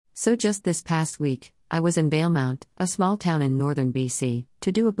So just this past week, I was in Valemount, a small town in northern BC,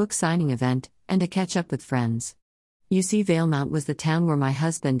 to do a book signing event, and to catch up with friends. You see, Valemount was the town where my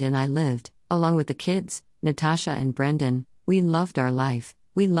husband and I lived, along with the kids, Natasha and Brendan. We loved our life,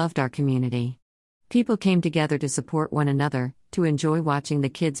 we loved our community. People came together to support one another, to enjoy watching the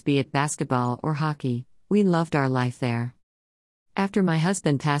kids, be it basketball or hockey. We loved our life there. After my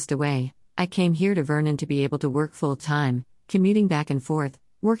husband passed away, I came here to Vernon to be able to work full-time, commuting back and forth,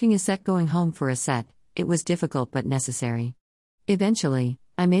 working a set, going home for a set. It was difficult but necessary. Eventually,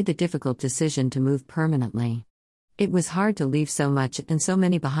 I made the difficult decision to move permanently. It was hard to leave so much and so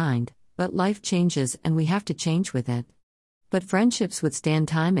many behind, but life changes and we have to change with it. But friendships withstand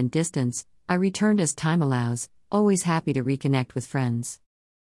time and distance. I returned as time allows, always happy to reconnect with friends.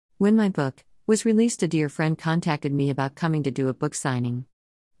 When my book was released, a dear friend contacted me about coming to do a book signing.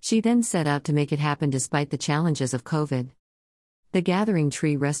 She then set out to make it happen despite the challenges of COVID. The Gathering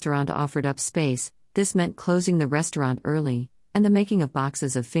Tree restaurant offered up space. This meant closing the restaurant early, and the making of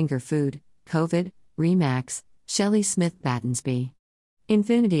boxes of finger food. COVID, Remax, Shelley Smith Battensby.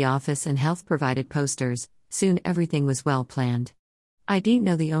 Infinity Office and Health provided posters. Soon everything was well planned. I didn't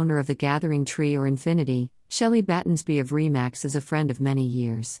know the owner of the Gathering Tree or Infinity. Shelley Battensby of Remax is a friend of many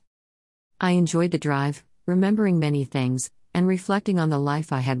years. I enjoyed the drive, remembering many things, and reflecting on the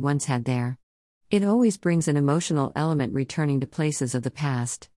life I had once had there. It always brings an emotional element returning to places of the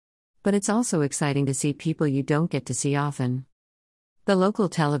past. But it's also exciting to see people you don't get to see often. The local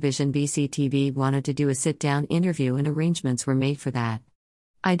television BCTV wanted to do a sit-down interview and arrangements were made for that.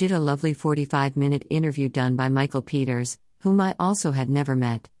 I did a lovely 45-minute interview done by Michael Peters, whom I also had never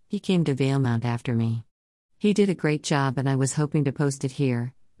met. He came to Valemount after me. He did a great job and I was hoping to post it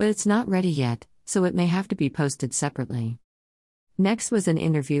here, but it's not ready yet, so it may have to be posted separately. Next was an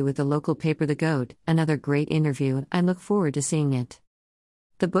interview with the local paper The Goat, another great interview. I look forward to seeing it.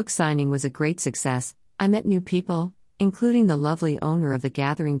 The book signing was a great success. I met new people, including the lovely owner of the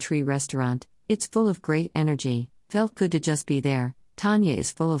Gathering Tree restaurant. It's full of great energy, felt good to just be there. Tanya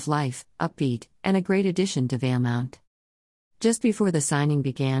is full of life, upbeat, and a great addition to Valemount. Just before the signing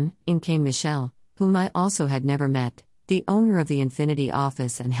began, in came Michelle, whom I also had never met, the owner of the Infinity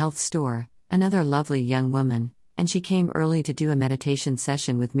Office and Health store, another lovely young woman, and she came early to do a meditation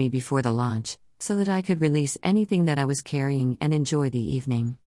session with me before the launch, so that I could release anything that I was carrying and enjoy the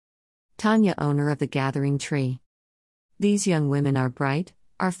evening. Tanya, owner of the Gathering Tree. These young women are bright,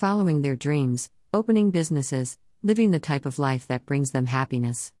 are following their dreams, opening businesses, living the type of life that brings them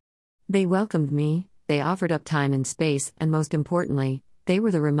happiness. They welcomed me, they offered up time and space, and most importantly, they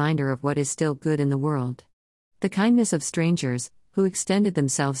were the reminder of what is still good in the world. The kindness of strangers, who extended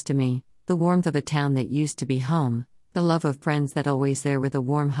themselves to me, the warmth of a town that used to be home, the love of friends that always there with a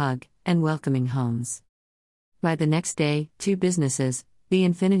warm hug, and welcoming homes. By the next day, two businesses, the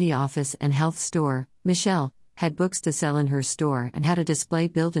Infinity Office and Health store, Michelle, had books to sell in her store and had a display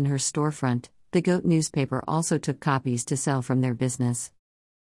built in her storefront. The Goat newspaper also took copies to sell from their business.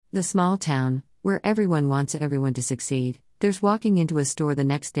 The small town, where everyone wants everyone to succeed, there's walking into a store the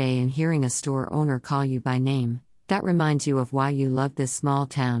next day and hearing a store owner call you by name. That reminds you of why you love this small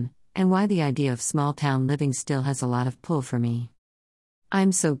town, and why the idea of small town living still has a lot of pull for me.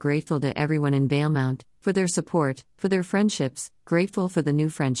 I'm so grateful to everyone in Valemount, for their support, for their friendships, grateful for the new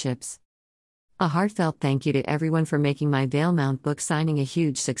friendships. A heartfelt thank you to everyone for making my Valemount book signing a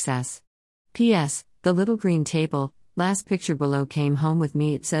huge success. P.S. The little green table, last picture below, came home with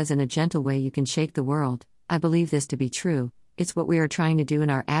me. It says, in a gentle way you can shake the world. I believe this to be true. It's what we are trying to do in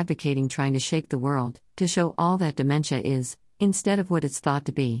our advocating, trying to shake the world, to show all that dementia is, instead of what it's thought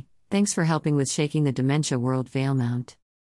to be. Thanks for helping with shaking the dementia world, Valemount.